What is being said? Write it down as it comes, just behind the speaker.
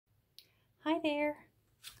Hi there.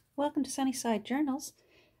 Welcome to Sunnyside Journals.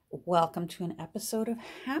 Welcome to an episode of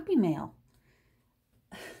Happy Mail.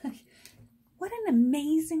 What an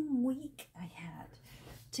amazing week I had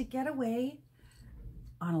to get away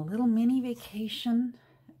on a little mini vacation,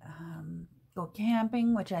 go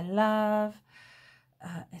camping, which I love,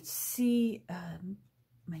 and see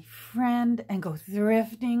my friend and go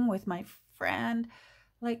thrifting with my friend.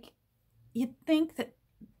 Like, you'd think that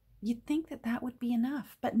that would be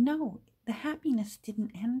enough, but no. The happiness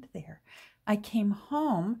didn't end there. I came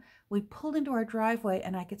home, we pulled into our driveway,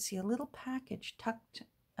 and I could see a little package tucked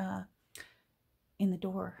in the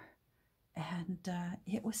door. And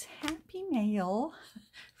it was Happy Mail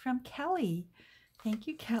from Kelly. Thank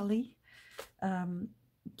you, Kelly.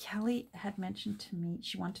 Kelly had mentioned to me,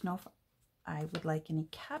 she wanted to know if I would like any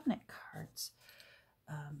cabinet cards.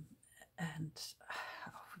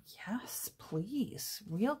 Yes, please.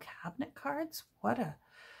 Real cabinet cards? What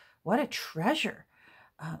a treasure.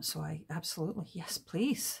 So I absolutely, yes,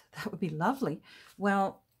 please. That would be lovely.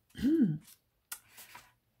 Well,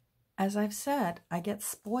 as I've said, I get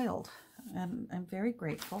spoiled and I'm very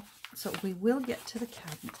grateful. So we will get to the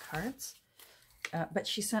cabinet cards. But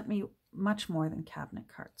she sent me much more than cabinet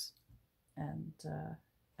cards. And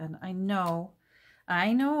I know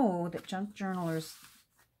that junk journalers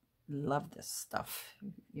love this stuff.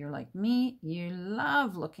 You're like me, you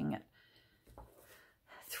love looking at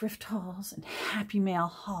thrift hauls and Happy Mail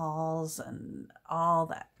hauls and all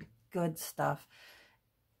that good stuff.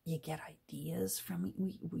 You get ideas from,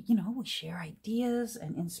 we share ideas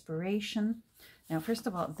and inspiration. Now, first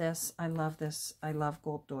of all, I love this. I love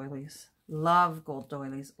gold doilies. Love gold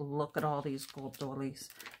doilies. Look at all these gold doilies.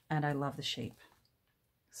 And I love the shape.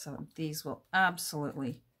 So these will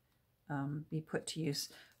absolutely be put to use.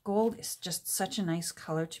 Gold is just such a nice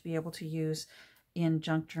color to be able to use in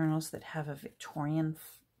junk journals that have a Victorian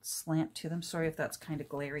slant to them. Sorry if that's kind of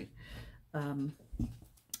glary.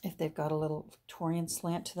 If they've got a little Victorian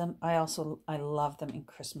slant to them. I love them in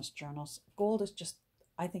Christmas journals. Gold is just,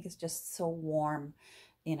 I think it's just so warm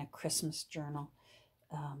in a Christmas journal.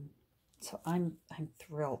 So I'm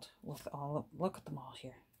thrilled with look at them all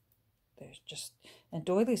here. There's just, and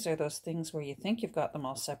doilies are those things where you think you've got them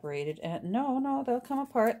all separated, and no, they'll come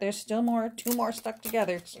apart. There's still two more stuck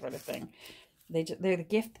together, sort of thing. They're the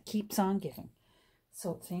gift that keeps on giving.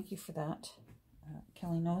 So thank you for that.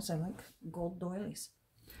 Kelly knows I like gold doilies.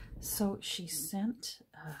 So she sent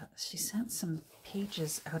some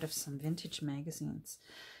pages out of some vintage magazines,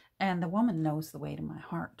 and the woman knows the way to my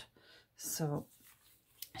heart. So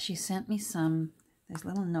she sent me there's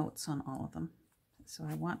little notes on all of them. So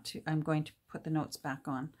I'm going to put the notes back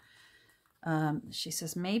on. She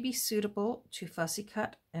says, may be suitable to fussy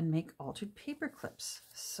cut and make altered paper clips.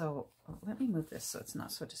 So let me move this so it's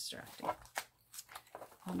not so distracting.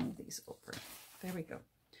 I'll move these over. There we go.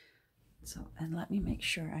 So, and let me make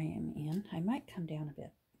sure I am in. I might come down a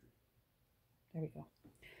bit. There we go.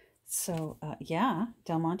 So, yeah,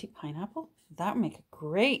 Del Monte pineapple. That would make a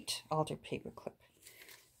great altered paper clip.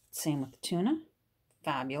 Same with the tuna.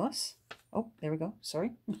 Fabulous. Oh, there we go.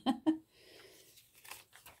 Sorry.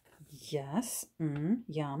 Yes.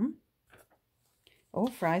 Yum. Oh,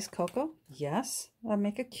 fries cocoa. Yes. I'll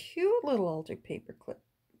make a cute little altered paper clip.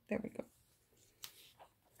 There we go.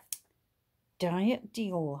 Diet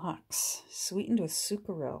Deluxe. Sweetened with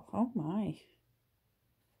Sucralose. Oh, my.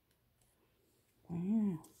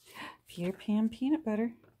 Wow. Peter Pan peanut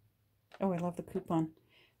butter. Oh, I love the coupon.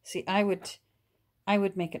 See, I would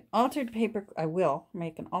make an altered paper. I will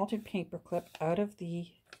make an altered paper clip out of the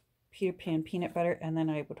Peter Pan peanut butter, and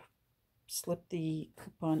then I would slip the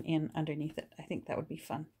coupon in underneath it. I think that would be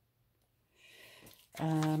fun.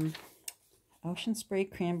 Ocean Spray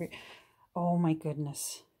cranberry. Oh my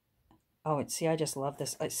goodness. Oh, see, I just love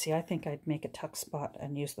this. I think I'd make a tuck spot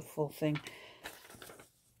and use the full thing.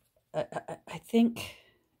 I think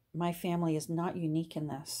my family is not unique in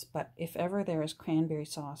this, but if ever there is cranberry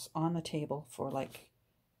sauce on the table for like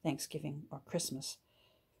Thanksgiving or Christmas,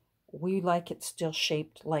 we like it still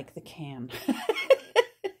shaped like the can.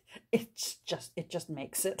 It just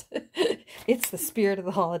makes it. It's the spirit of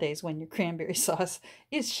the holidays when your cranberry sauce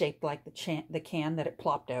is shaped like the can that it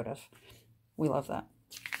plopped out of. We love that.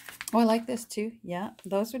 Oh, I like this too. Yeah,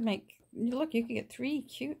 those would make, look, you could get 3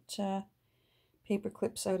 cute paper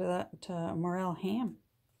clips out of that morel ham.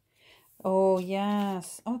 Oh,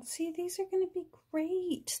 yes. Oh, see, these are going to be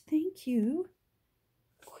great. Thank you.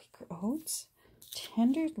 Quaker Oats.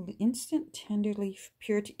 Instant tender leaf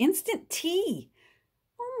purity. Instant tea.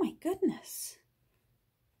 Oh, my goodness.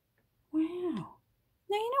 Wow.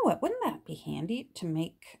 Now, you know what? Wouldn't that be handy to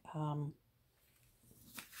make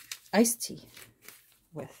iced tea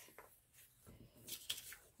with?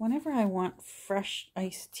 whenever I want fresh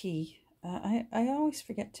iced tea, I always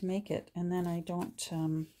forget to make it, and then I don't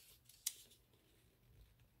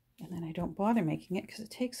bother making it because it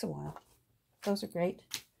takes a while. Those are great.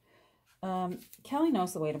 Kelly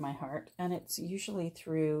knows the way to my heart, and it's usually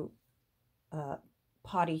through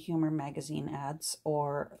Potty Humor magazine ads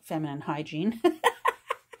or feminine hygiene.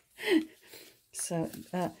 So,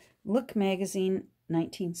 Look magazine,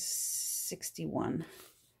 1961.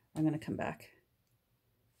 I'm going to come back.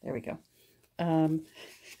 There we go.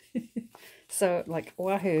 So, like,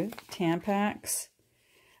 Wahoo, Tampax.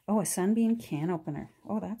 Oh, a Sunbeam can opener.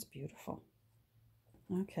 Oh, that's beautiful.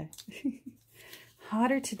 Okay.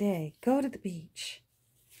 Hotter today. Go to the beach.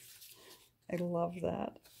 I love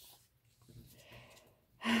that.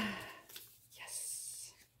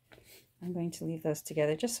 Yes. I'm going to leave those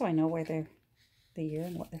together just so I know where they're, the year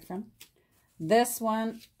and what they're from. This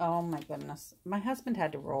one, oh my goodness. My husband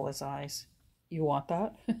had to roll his eyes. You want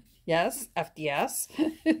that? Yes, FDS.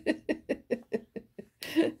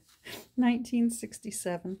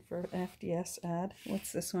 1967 for FDS ad.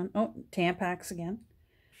 What's this one? Oh, Tampax again.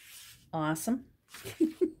 Awesome.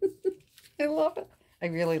 I love it. I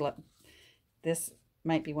really love it. This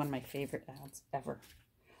might be one of my favorite ads ever.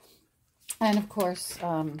 And of course,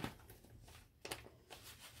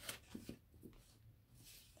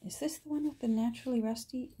 is this the one with the naturally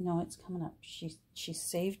rusty? No, it's coming up. She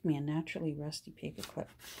saved me a naturally rusty paperclip.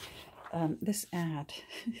 This ad.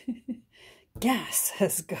 Gas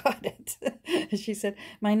has got it. She said,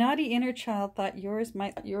 my naughty inner child thought yours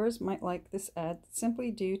might like this ad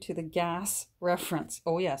simply due to the gas reference.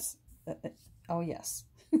 Oh yes. Oh yes.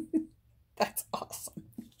 That's awesome.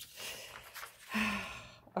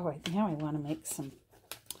 All right, now I want to make some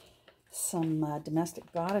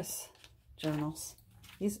domestic goddess journals.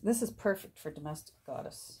 This is perfect for domestic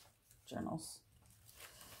goddess journals.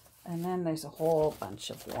 And then there's a whole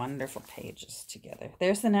bunch of wonderful pages together.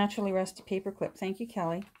 There's the naturally rusty paperclip. Thank you,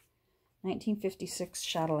 Kelly. 1956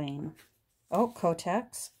 Chatelaine. Oh,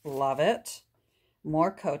 Kotex. Love it.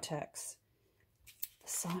 More Kotex. The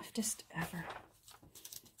softest ever.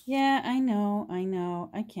 Yeah, I know.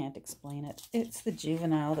 I can't explain it. It's the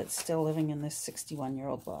juvenile that's still living in this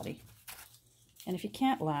 61-year-old body. And if you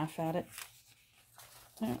can't laugh at it,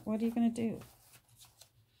 what are you going to do?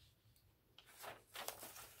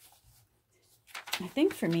 I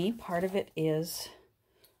think for me, part of it is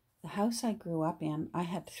the house I grew up in. I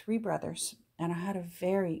had 3 brothers, and I had a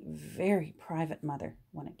very, very private mother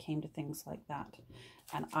when it came to things like that.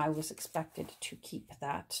 And I was expected to keep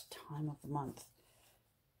that time of the month.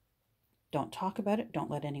 Don't talk about it.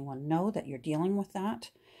 Don't let anyone know that you're dealing with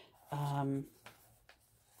that. You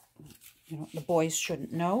know, the boys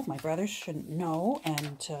shouldn't know. My brothers shouldn't know.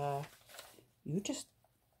 And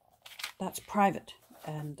that's private.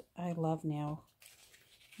 And I love now.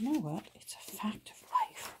 You know what? It's a fact of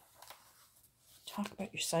life. Talk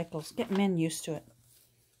about your cycles. Get men used to it.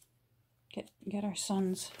 Get our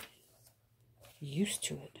sons used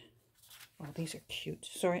to it. Oh, these are cute.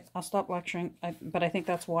 Sorry, I'll stop lecturing. But I think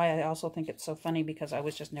that's why I also think it's so funny, because I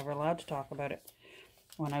was just never allowed to talk about it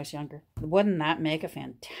when I was younger. Wouldn't that make a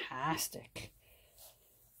fantastic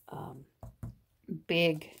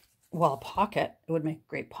big, well, pocket? It would make a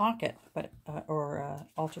great pocket, but or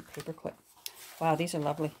altered paperclip. Wow, these are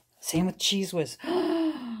lovely. Same with Cheese Whiz. They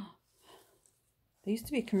used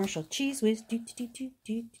to be a commercial. Cheese Whiz, do do do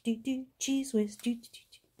do do do. Cheese Whiz, do do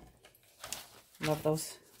do. Love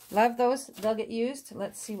those. Love those. They'll get used.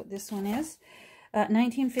 Let's see what this one is.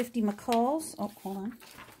 1950 McCall's. Oh, hold on.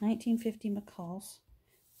 1950 McCall's.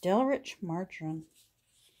 Delrich margarine.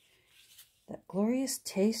 That glorious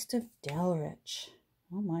taste of Delrich.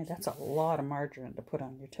 Oh my, that's a lot of margarine to put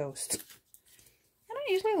on your toast. And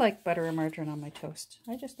I usually like butter or margarine on my toast.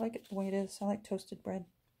 I just like it the way it is. I like toasted bread.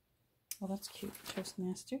 Oh, that's cute.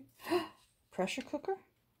 Toastmaster. Pressure cooker?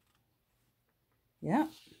 Yeah,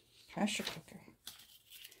 pressure cooker.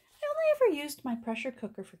 I only ever used my pressure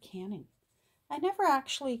cooker for canning. I never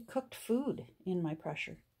actually cooked food in my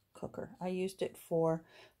pressure cooker. I used it for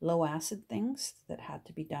low acid things that had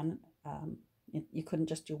to be done. You couldn't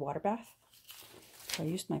just do water bath. So I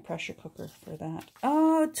used my pressure cooker for that.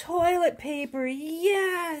 Oh, toilet paper.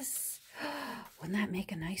 Yes. Wouldn't that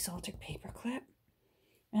make a nice altered paper clip?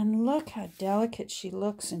 And look how delicate she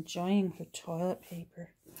looks enjoying her toilet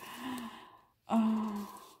paper. Oh.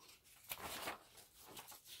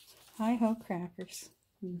 Hi-ho crackers.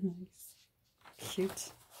 Nice.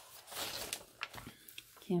 Cute.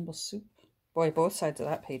 Campbell's soup. Boy, both sides of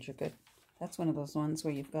that page are good. That's one of those ones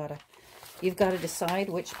where you've got to decide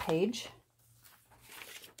which page.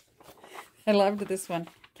 I loved this one.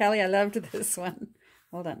 Callie, I loved this one.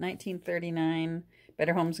 Hold on, 1939.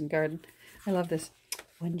 Better Homes and Garden. I love this.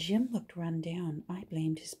 When Jim looked run down, I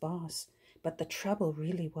blamed his boss. But the trouble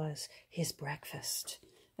really was his breakfast.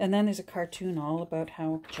 And then there's a cartoon all about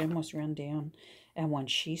how Jim was run down. And when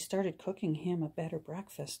she started cooking him a better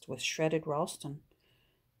breakfast with shredded Ralston,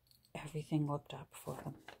 everything looked up for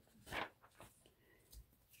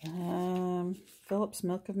him. Philip's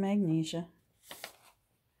Milk of Magnesia.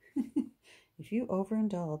 If you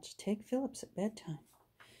overindulge, take Philip's at bedtime.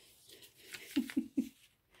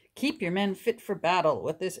 Keep your men fit for battle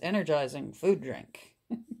with this energizing food drink.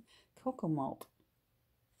 Cocoa malt.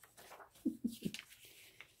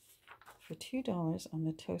 For $2 on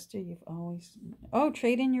the toaster you've always... Oh,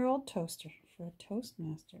 trade in your old toaster for a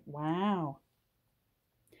Toastmaster. Wow.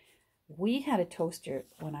 We had a toaster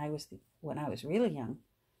when I was really young.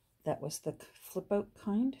 That was the flip out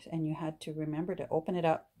kind, and you had to remember to open it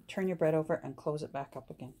up, turn your bread over, and close it back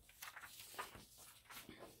up again.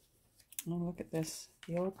 Oh, look at this.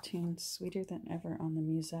 The old tune, Sweeter Than Ever on the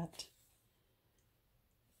Musette.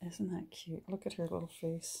 Isn't that cute? Look at her little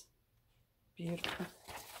face. Beautiful.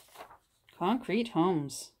 Concrete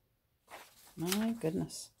Homes. My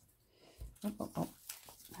goodness. Oh.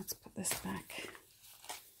 Let's put this back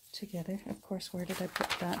together. Of course, where did I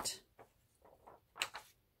put that?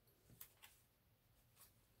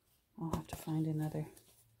 I'll have to find another.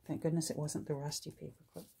 Thank goodness it wasn't the rusty paper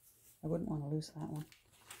clip. I wouldn't want to lose that one.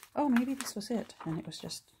 Oh, maybe this was it, and it was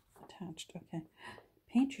just attached. Okay.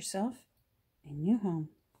 Paint yourself a new home.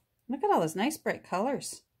 Look at all those nice bright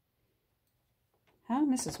colors. How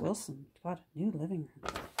Mrs. Wilson got a new living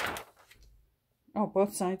room. Oh,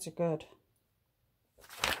 both sides are good.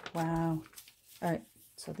 Wow. All right.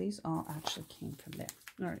 So these all actually came from there.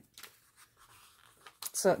 All right.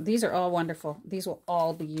 So these are all wonderful. These will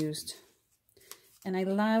all be used. And I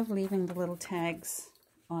love leaving the little tags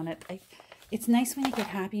on it. It's nice when you get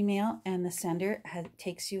Happy Mail and the sender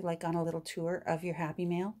takes you like on a little tour of your Happy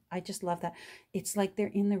Mail. I just love that. It's like they're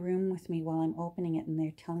in the room with me while I'm opening it and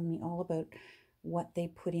they're telling me all about what they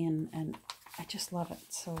put in, and I just love it.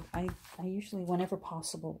 So I usually, whenever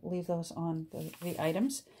possible, leave those on the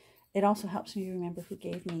items. It also helps me remember who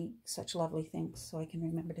gave me such lovely things, so I can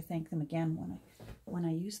remember to thank them again when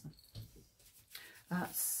I use them.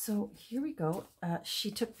 So here we go. She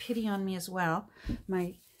took pity on me as well.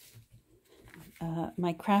 My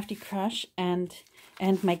Crafty Crush and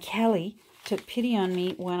my Kelly took pity on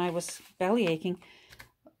me when I was belly aching.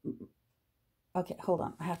 Okay, hold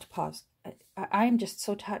on. I have to pause. I'm just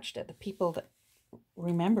so touched at the people that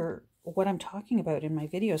remember what I'm talking about in my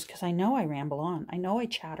videos, because I know I ramble on. I know I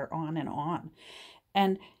chatter on.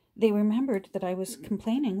 And they remembered that I was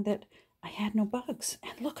complaining that I had no bugs.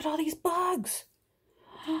 And look at all these bugs.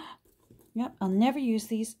 Yep, I'll never use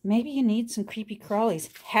these. Maybe you need some creepy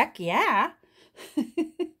crawlies. Heck yeah.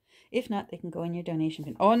 If not, they can go in your donation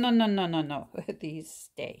bin. Oh, no. These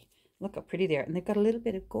stay. Look how pretty they are. And they've got a little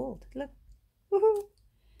bit of gold. Look. Woohoo.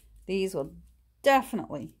 These will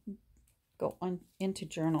definitely go on into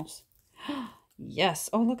journals. Yes.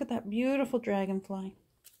 Oh, look at that beautiful dragonfly.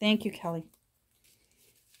 Thank you, Kelly.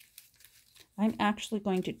 I'm actually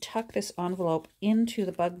going to tuck this envelope into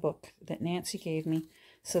the bug book that Nancy gave me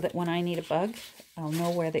so that when I need a bug, I'll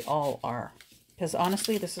know where they all are. Because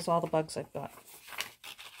honestly, this is all the bugs I've got.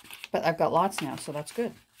 But I've got lots now, so that's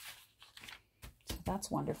good. So that's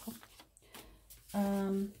wonderful.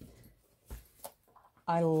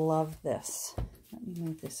 I love this. Let me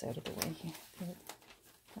move this out of the way here.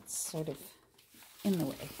 That's sort of in the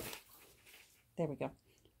way. There we go.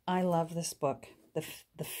 I love this book.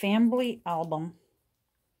 The family album.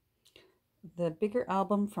 The bigger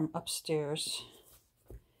album from upstairs.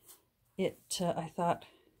 I thought,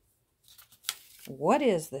 what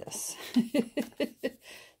is this?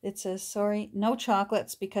 It says, sorry, no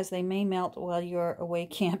chocolates because they may melt while you're away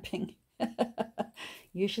camping.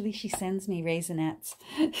 Usually she sends me Raisinets.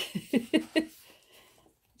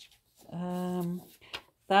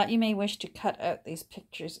 Thought you may wish to cut out these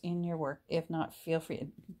pictures in your work. If not, feel free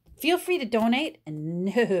to donate. And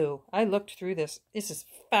no, I looked through this. This is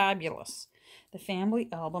fabulous. The family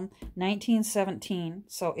album, 1917.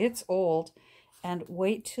 So it's old. And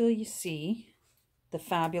wait till you see the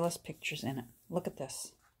fabulous pictures in it. Look at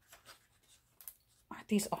this. Aren't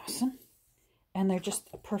these awesome? And they're just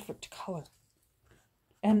a perfect color.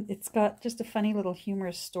 And it's got just a funny little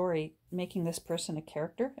humorous story making this person a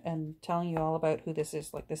character and telling you all about who this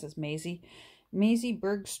is. Like, this is Maisie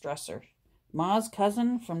Bergstresser, Ma's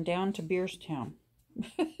cousin from down to Beerstown.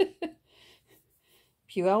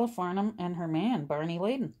 Puella Farnham and her man, Barney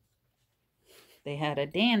Layden. They had a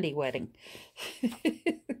dandy wedding.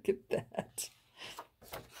 Look at that.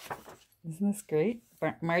 Isn't this great?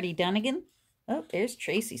 Marty Dunnigan. Oh, there's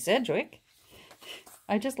Tracy Sedgwick.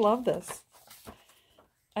 I just love this.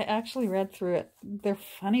 I actually read through it. They're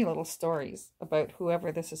funny little stories about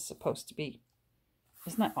whoever this is supposed to be.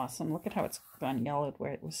 Isn't that awesome? Look at how it's gone yellowed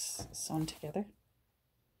where it was sewn together.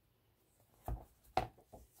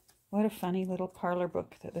 What a funny little parlor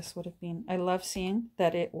book that this would have been. I love seeing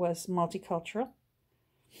that it was multicultural.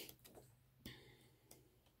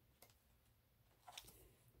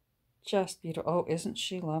 Just beautiful. Oh, isn't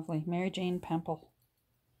she lovely? Mary Jane Pemple.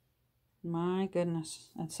 My goodness.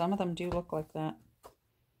 And some of them do look like that.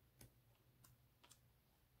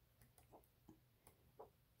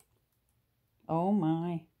 Oh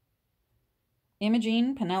my.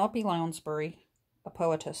 Imogen Penelope Lounsbury, a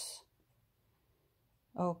poetess.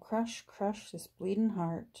 Oh, crush, crush this bleeding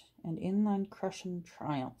heart, and inland crushing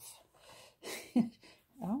triumph.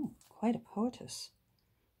 Oh, quite a poetess.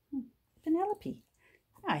 Penelope.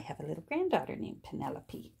 I have a little granddaughter named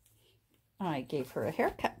Penelope. I gave her a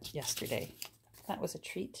haircut yesterday. That was a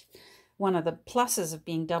treat. One of the pluses of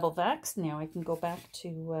being double vaxxed, now I can go back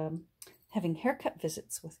to having haircut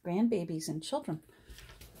visits with grandbabies and children.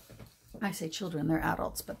 I say children, they're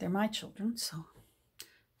adults, but they're my children, so.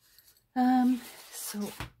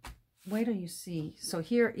 So wait till you see. So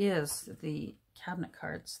here is the cabinet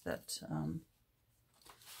cards that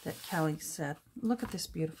that Kelly said. Look at this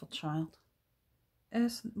beautiful child.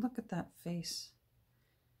 Look at that face.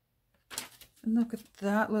 And look at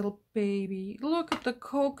that little baby. Look at the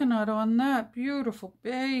coconut on that beautiful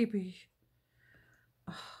baby.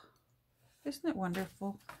 Oh, isn't it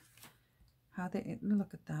wonderful? How they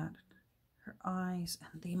look at that. Her eyes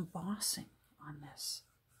and the embossing on this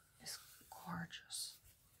is gorgeous.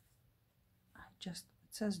 It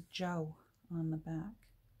says Joe on the back.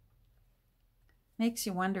 Makes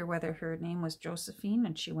you wonder whether her name was Josephine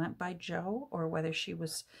and she went by Joe, or whether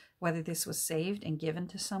this was saved and given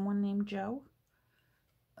to someone named Joe.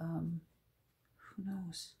 Who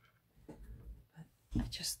knows? But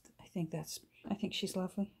I think she's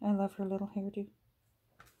lovely. I love her little hairdo.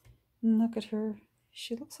 And look at her.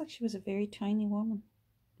 She looks like she was a very tiny woman.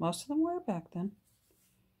 Most of them were back then.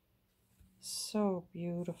 So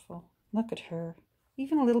beautiful. Look at her.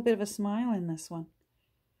 Even a little bit of a smile in this one,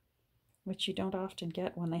 which you don't often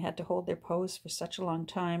get when they had to hold their pose for such a long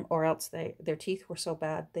time, or else their teeth were so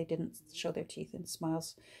bad they didn't show their teeth in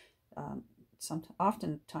smiles.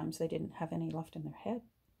 Oftentimes they didn't have any left in their head.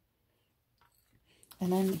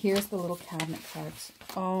 And then here's the little cabinet cards.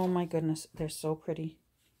 Oh my goodness, they're so pretty.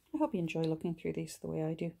 I hope you enjoy looking through these the way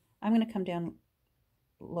I do. I'm going to come down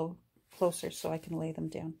closer so I can lay them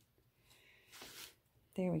down.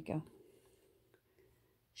 There we go.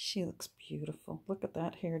 She looks beautiful. Look at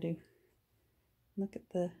that hairdo. Look at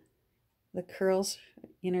the curls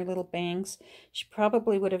in her little bangs. She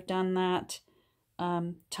probably would have done that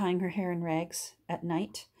tying her hair in rags at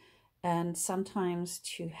night. And sometimes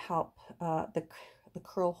to help the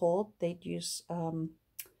curl hold, they'd use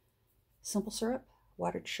simple syrup,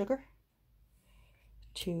 watered sugar,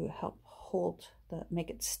 to help make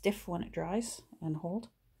it stiff when it dries and hold.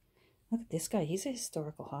 Look at this guy. He's a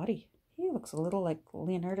historical hottie. He looks a little like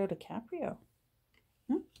Leonardo DiCaprio.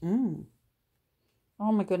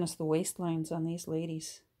 Oh my goodness, the waistlines on these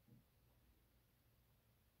ladies.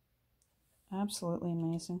 Absolutely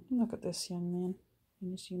amazing. Look at this young man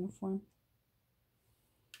in his uniform.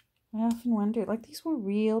 I often wonder, like, these were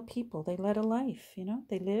real people. They led a life, you know?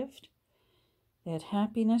 They lived. They had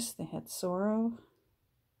happiness. They had sorrow.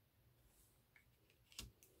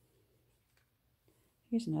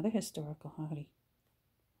 Here's another historical hottie.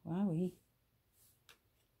 Wowee.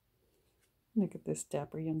 Look at this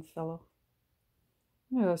dapper young fellow.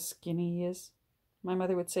 Look how skinny he is. My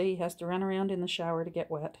mother would say he has to run around in the shower to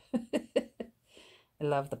get wet. I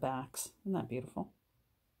love the backs. Isn't that beautiful?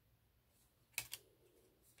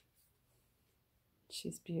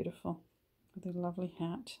 She's beautiful with her lovely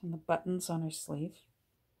hat and the buttons on her sleeve.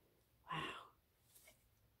 Wow.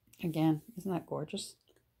 Again, isn't that gorgeous?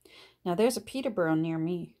 Now there's a Peterborough near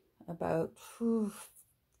me, about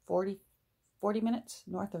 40 minutes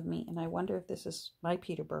north of me, and I wonder if this is my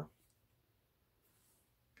Peterborough.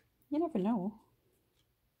 You never know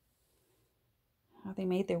how they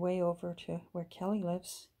made their way over to where Kelly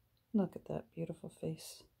lives. Look at that beautiful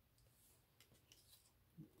face.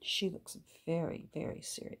 She looks very, very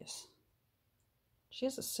serious. She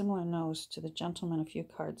has a similar nose to the gentleman a few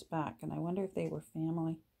cards back, and I wonder if they were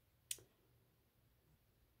family.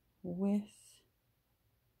 With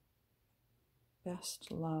best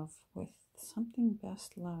love, with something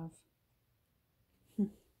best love.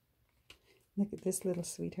 Look at this little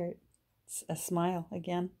sweetheart. It's a smile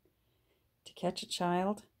again. To catch a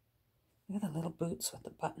child. Look at the little boots with the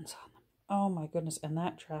buttons on them. Oh my goodness, and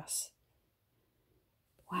that dress.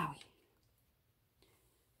 Wow.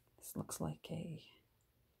 This looks like a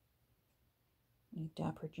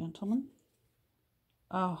dapper gentleman.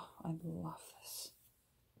 Oh, I love this.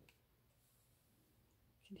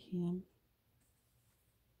 Look at him.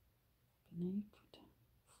 Beneath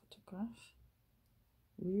photograph.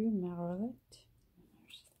 Rue Marolette.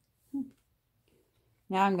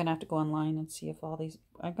 Now I'm going to have to go online and see if all these...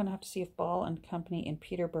 I'm going to have to see if Ball and Company in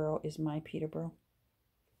Peterborough is my Peterborough.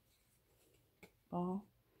 Ball.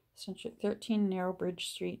 13 Narrowbridge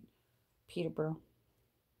Street, Peterborough.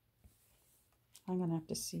 I'm going to have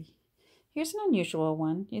to see. Here's an unusual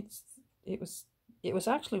one. It was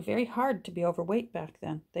actually very hard to be overweight back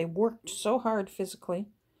then. They worked so hard physically.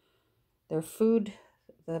 Their food,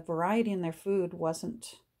 the variety in their food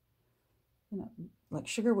wasn't, like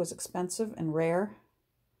sugar was expensive and rare.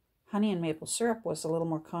 Honey and maple syrup was a little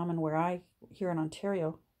more common here in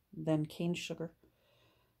Ontario than cane sugar.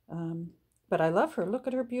 But I love her. Look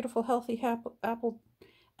at her beautiful, healthy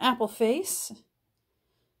apple face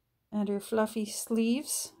and her fluffy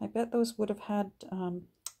sleeves. I bet those would have had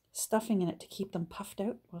stuffing in it to keep them puffed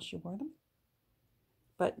out while she wore them.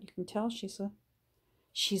 But you can tell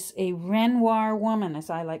she's a Renoir woman, as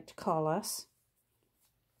I like to call us.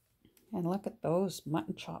 And look at those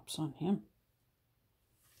mutton chops on him.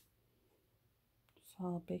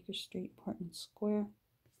 Follow Baker Street, Portman Square.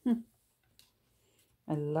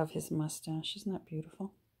 I love his mustache. Isn't that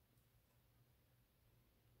beautiful?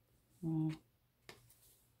 Wow.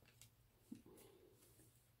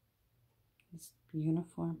 His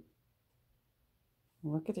uniform.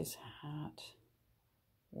 Look at his hat.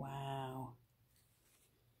 Wow.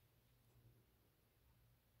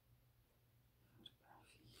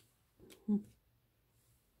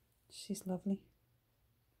 She's lovely.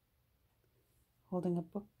 Holding a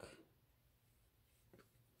book.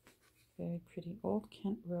 Very pretty. Old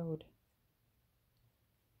Kent Road.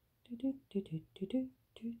 Now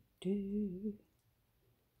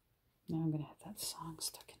I'm going to have that song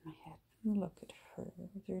stuck in my head. Look at her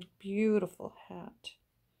with her beautiful hat.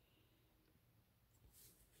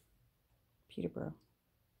 Peterborough.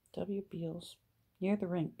 W. Beals. Near the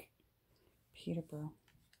rink. Peterborough.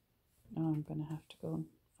 Oh, I'm going to have to go and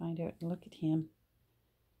find out. Look at him.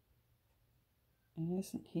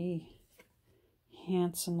 Isn't he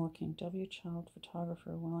handsome looking? W. Child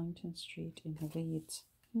Photographer, Wellington Street in Leeds.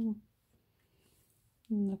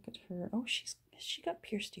 Look at her. Oh, has she got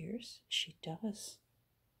pierced ears? She does.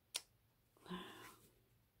 Wow.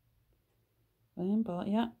 William Ball.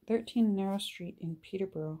 Yeah, 13 Narrow Street in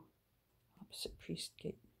Peterborough, opposite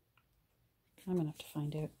Priestgate. I'm going to have to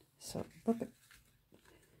find out. So look at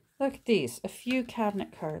these. A few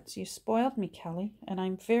cabinet cards. You spoiled me, Kelly, and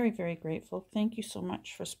I'm very, very grateful. Thank you so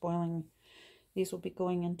much for spoiling me. These will be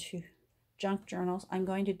going into junk journals. I'm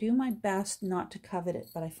going to do my best not to covet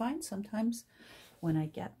it, but I find sometimes when I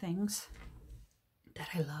get things that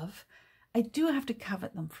I love, I do have to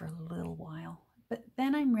covet them for a little while. But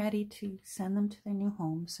then I'm ready to send them to their new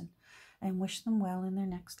homes and wish them well in their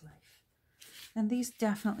next life. And these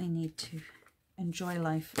definitely need to enjoy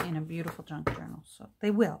life in a beautiful junk journal. So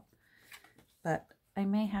they will. But I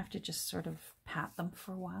may have to just sort of pat them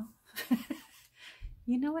for a while.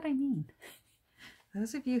 You know what I mean.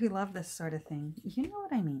 Those of you who love this sort of thing, you know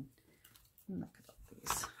what I mean. Look at all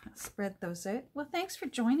these. I'll spread those out. Well, thanks for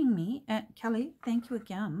joining me. Kelly, thank you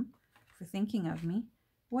again for thinking of me.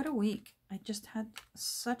 What a week. I just had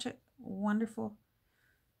such a wonderful,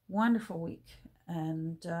 wonderful week.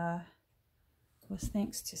 And was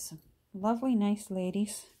thanks to some lovely, nice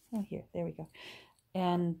ladies. Oh, there we go.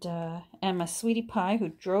 And my sweetie pie, who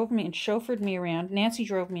drove me and chauffeured me around. Nancy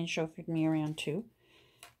drove me and chauffeured me around too.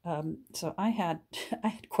 So I had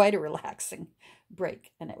quite a relaxing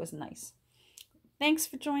break, and it was nice. Thanks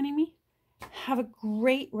for joining me. Have a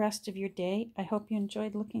great rest of your day. I hope you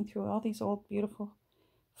enjoyed looking through all these old beautiful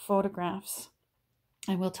photographs.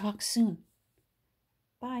 And we'll talk soon.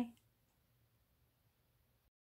 Bye.